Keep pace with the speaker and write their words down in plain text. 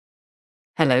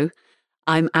Hello,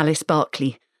 I'm Alice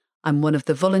Barkley. I'm one of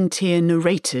the volunteer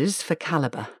narrators for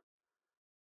Calibre.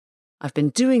 I've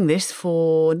been doing this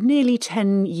for nearly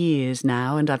 10 years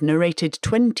now, and I've narrated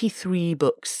 23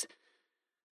 books.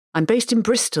 I'm based in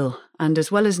Bristol, and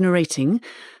as well as narrating,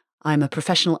 I'm a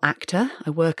professional actor. I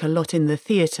work a lot in the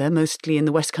theatre, mostly in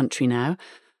the West Country now.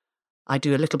 I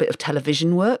do a little bit of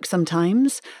television work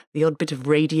sometimes, the odd bit of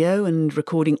radio and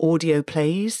recording audio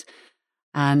plays.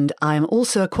 And I am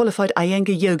also a qualified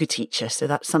Iyengar yoga teacher, so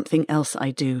that's something else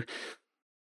I do.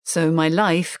 So my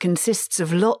life consists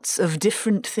of lots of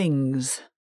different things.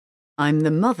 I'm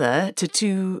the mother to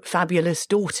 2 fabulous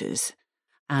daughters,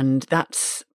 and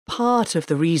that's part of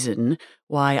the reason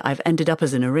why I've ended up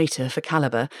as a narrator for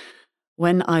Calibre.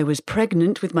 When I was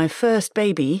pregnant with my first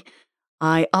baby,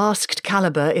 I asked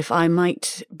Calibre if I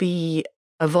might be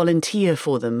a volunteer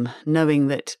for them, knowing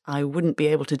that I wouldn't be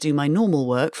able to do my normal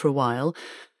work for a while,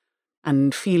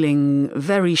 and feeling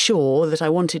very sure that I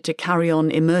wanted to carry on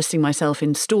immersing myself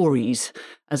in stories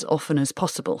as often as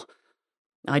possible.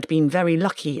 I'd been very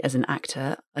lucky as an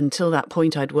actor. Until that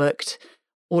point, I'd worked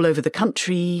all over the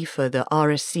country for the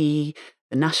RSC,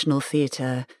 the National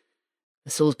Theatre,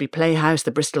 the Salisbury Playhouse, the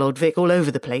Bristol Old Vic, all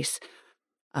over the place.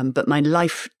 But my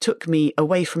life took me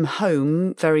away from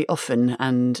home very often,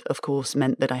 and of course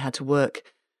meant that I had to work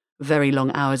very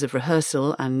long hours of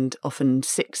rehearsal and often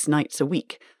 6 nights a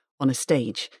week on a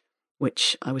stage,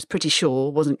 which I was pretty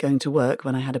sure wasn't going to work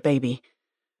when I had a baby.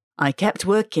 I kept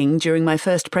working during my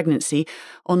first pregnancy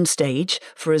on stage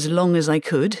for as long as I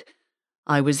could.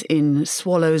 I was in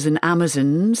Swallows and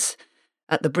Amazons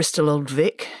at the Bristol Old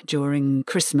Vic during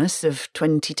Christmas of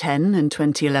 2010 and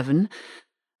 2011.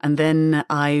 And then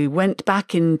I went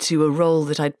back into a role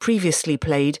that I'd previously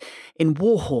played in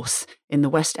Warhorse in the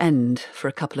West End for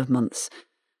a couple of months.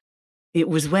 It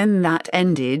was when that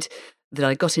ended that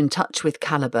I got in touch with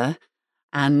Calibre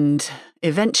and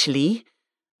eventually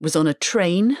was on a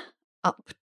train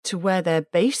up to where they're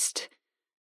based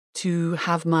to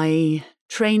have my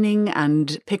training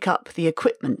and pick up the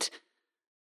equipment.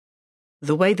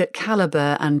 The way that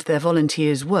Calibre and their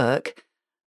volunteers work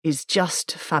is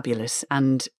just fabulous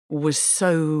and was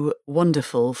so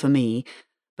wonderful for me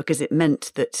because it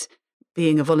meant that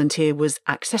being a volunteer was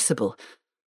accessible.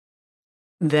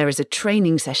 There is a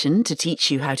training session to teach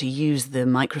you how to use the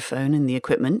microphone and the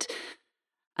equipment,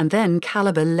 and then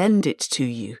Calibre lend it to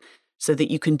you so that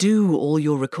you can do all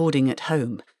your recording at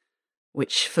home,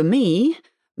 which for me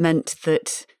meant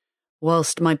that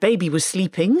whilst my baby was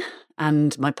sleeping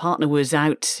and my partner was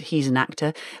out, he's an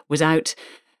actor, was out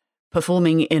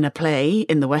performing in a play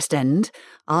in the West End,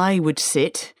 I would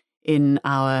sit in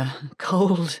our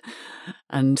cold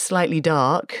and slightly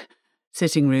dark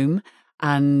sitting room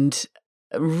and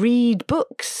read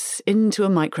books into a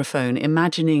microphone,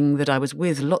 imagining that I was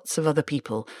with lots of other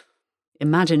people,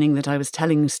 imagining that I was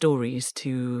telling stories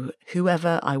to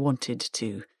whoever I wanted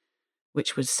to,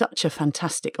 which was such a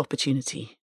fantastic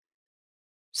opportunity.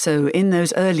 So in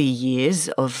those early years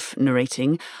of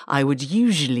narrating, I would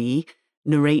usually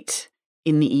narrate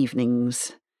in the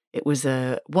evenings. It was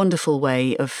a wonderful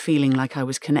way of feeling like I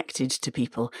was connected to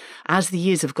people. As the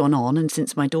years have gone on, and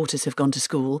since my daughters have gone to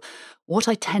school, what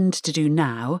I tend to do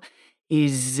now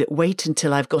is wait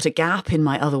until I've got a gap in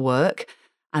my other work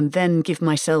and then give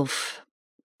myself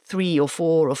 3 or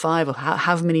 4 or 5 or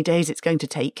however many days it's going to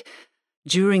take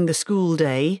during the school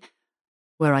day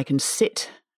where I can sit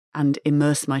and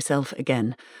immerse myself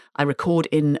again. I record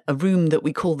in a room that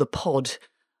we call the pod,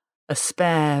 a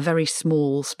spare, very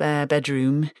small spare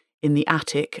bedroom in the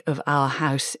attic of our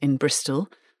house in Bristol.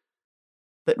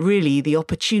 But really, the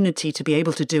opportunity to be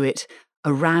able to do it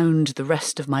around the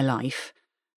rest of my life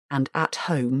and at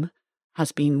home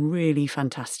has been really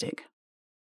fantastic.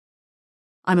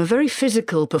 I'm a very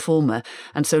physical performer,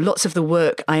 and so lots of the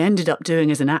work I ended up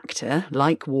doing as an actor,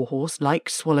 like Warhorse, like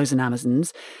Swallows and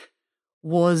Amazons,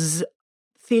 was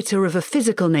theatre of a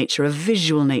physical nature, a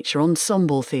visual nature,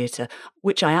 ensemble theatre,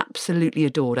 which I absolutely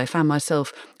adored. I found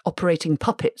myself operating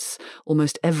puppets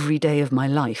almost every day of my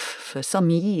life for some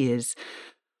years.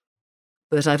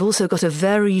 But I've also got a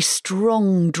very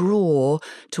strong draw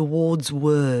towards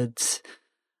words.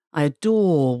 I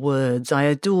adore words. I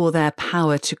adore their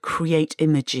power to create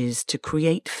images, to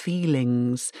create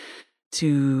feelings,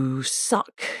 to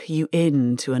suck you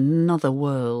into another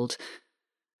world.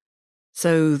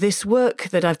 So this work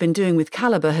that I've been doing with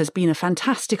Calibre has been a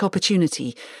fantastic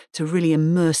opportunity to really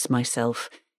immerse myself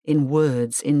in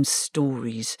words, in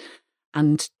stories,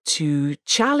 and to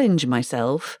challenge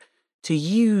myself to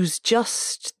use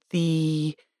just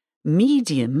the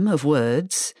medium of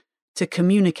words to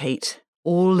communicate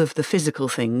all of the physical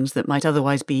things that might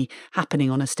otherwise be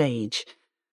happening on a stage.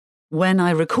 When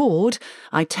I record,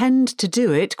 I tend to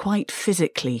do it quite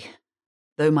physically.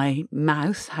 Though my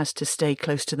mouth has to stay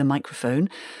close to the microphone,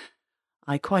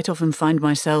 I quite often find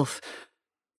myself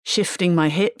shifting my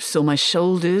hips or my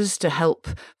shoulders to help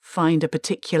find a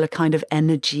particular kind of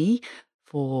energy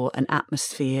for an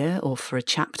atmosphere or for a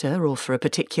chapter or for a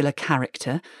particular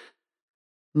character.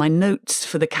 My notes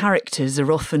for the characters are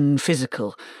often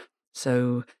physical,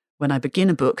 so when I begin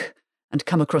a book and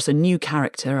come across a new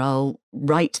character, I'll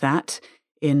write that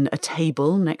in a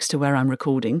table next to where I'm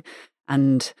recording,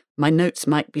 and my notes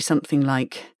might be something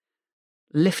like,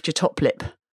 lift your top lip,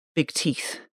 big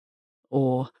teeth,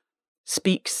 or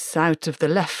speaks out of the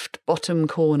left bottom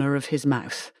corner of his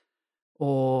mouth,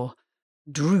 or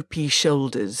droopy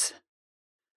shoulders.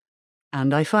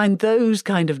 And I find those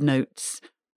kind of notes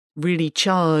really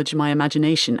charge my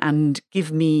imagination and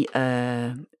give me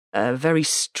a very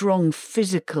strong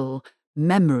physical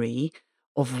memory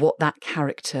of what that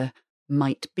character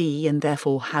might be and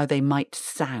therefore how they might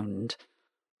sound.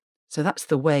 So that's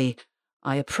the way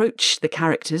I approach the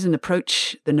characters and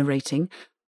approach the narrating.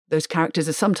 Those characters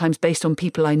are sometimes based on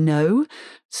people I know,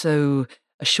 so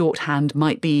a shorthand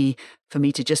might be for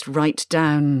me to just write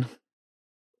down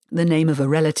the name of a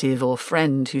relative or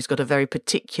friend who's got a very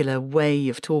particular way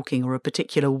of talking or a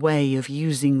particular way of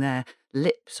using their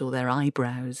lips or their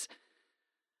eyebrows.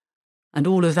 And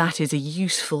all of that is a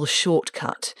useful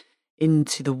shortcut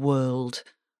into the world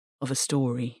of a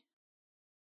story.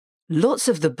 Lots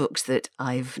of the books that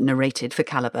I've narrated for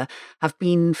Calibre have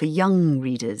been for young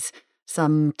readers,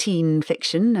 some teen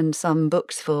fiction and some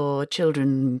books for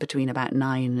children between about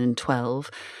 9 and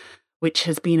 12, which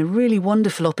has been a really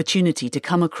wonderful opportunity to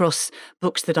come across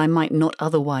books that I might not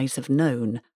otherwise have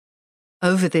known.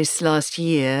 Over this last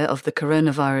year of the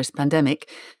coronavirus pandemic,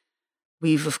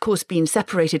 we've of course been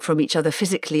separated from each other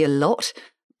physically a lot,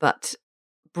 but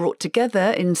brought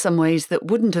together in some ways that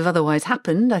wouldn't have otherwise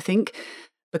happened, I think,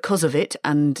 because of it.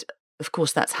 And of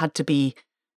course that's had to be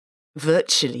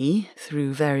virtually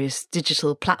through various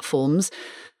digital platforms.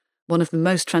 One of the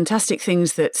most fantastic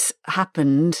things that's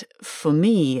happened for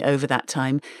me over that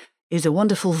time is a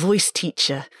wonderful voice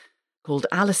teacher called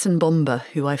Alison Bomber,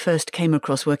 who I first came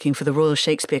across working for the Royal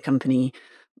Shakespeare Company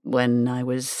when I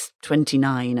was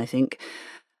 29, I think.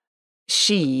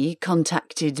 She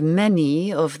contacted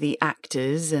many of the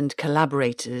actors and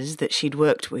collaborators that she'd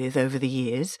worked with over the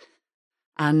years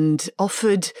and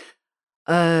offered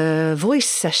a voice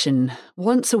session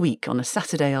once a week on a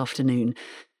Saturday afternoon.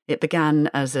 It began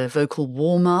as a vocal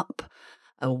warm-up,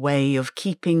 a way of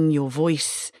keeping your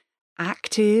voice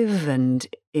active and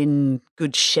in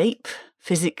good shape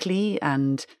physically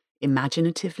and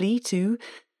imaginatively too.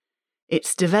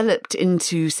 It's developed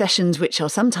into sessions which are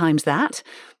sometimes that,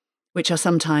 which are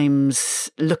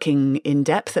sometimes looking in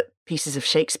depth at pieces of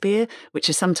Shakespeare, which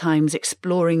are sometimes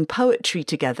exploring poetry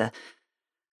together,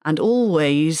 and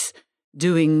always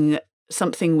doing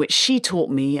something which she taught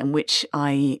me and which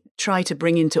I try to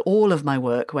bring into all of my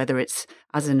work, whether it's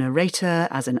as a narrator,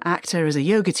 as an actor, as a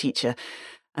yoga teacher,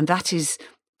 and that is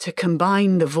to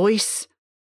combine the voice,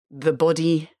 the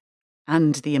body,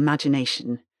 and the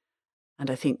imagination. And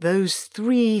I think those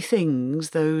three things,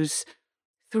 those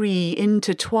three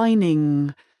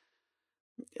intertwining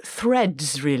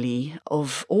threads, really,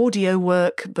 of audio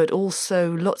work, but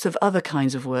also lots of other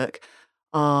kinds of work,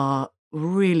 are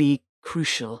really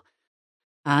crucial.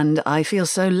 And I feel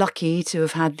so lucky to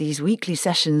have had these weekly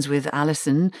sessions with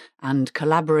Alison and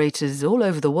collaborators all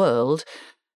over the world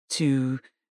to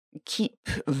keep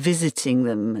visiting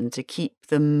them and to keep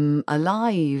them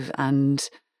alive and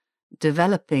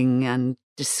developing and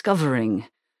discovering.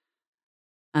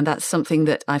 And that's something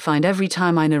that I find every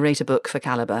time I narrate a book for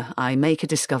Calibre. I make a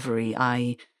discovery.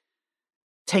 I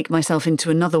take myself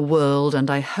into another world, and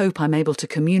I hope I'm able to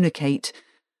communicate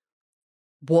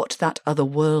what that other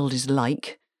world is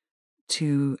like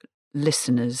to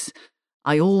listeners.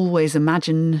 I always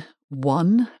imagine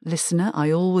one listener.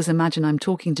 I always imagine I'm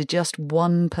talking to just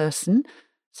one person.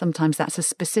 Sometimes that's a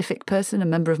specific person, a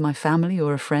member of my family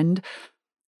or a friend.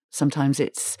 Sometimes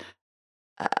it's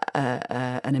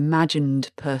an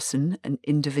imagined person, an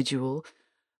individual.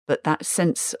 But that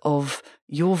sense of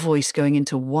your voice going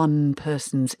into one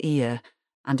person's ear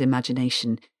and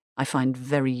imagination, I find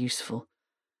very useful.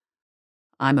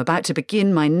 I'm about to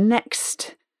begin my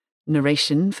next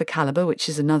narration for Calibre, which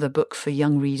is another book for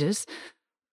young readers.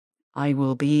 I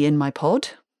will be in my pod.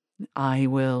 I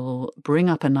will bring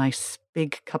up a nice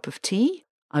big cup of tea.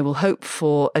 I will hope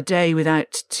for a day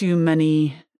without too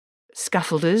many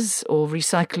scaffolders or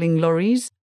recycling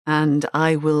lorries, and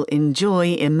I will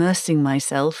enjoy immersing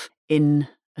myself in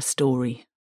a story.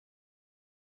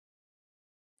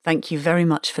 Thank you very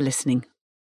much for listening.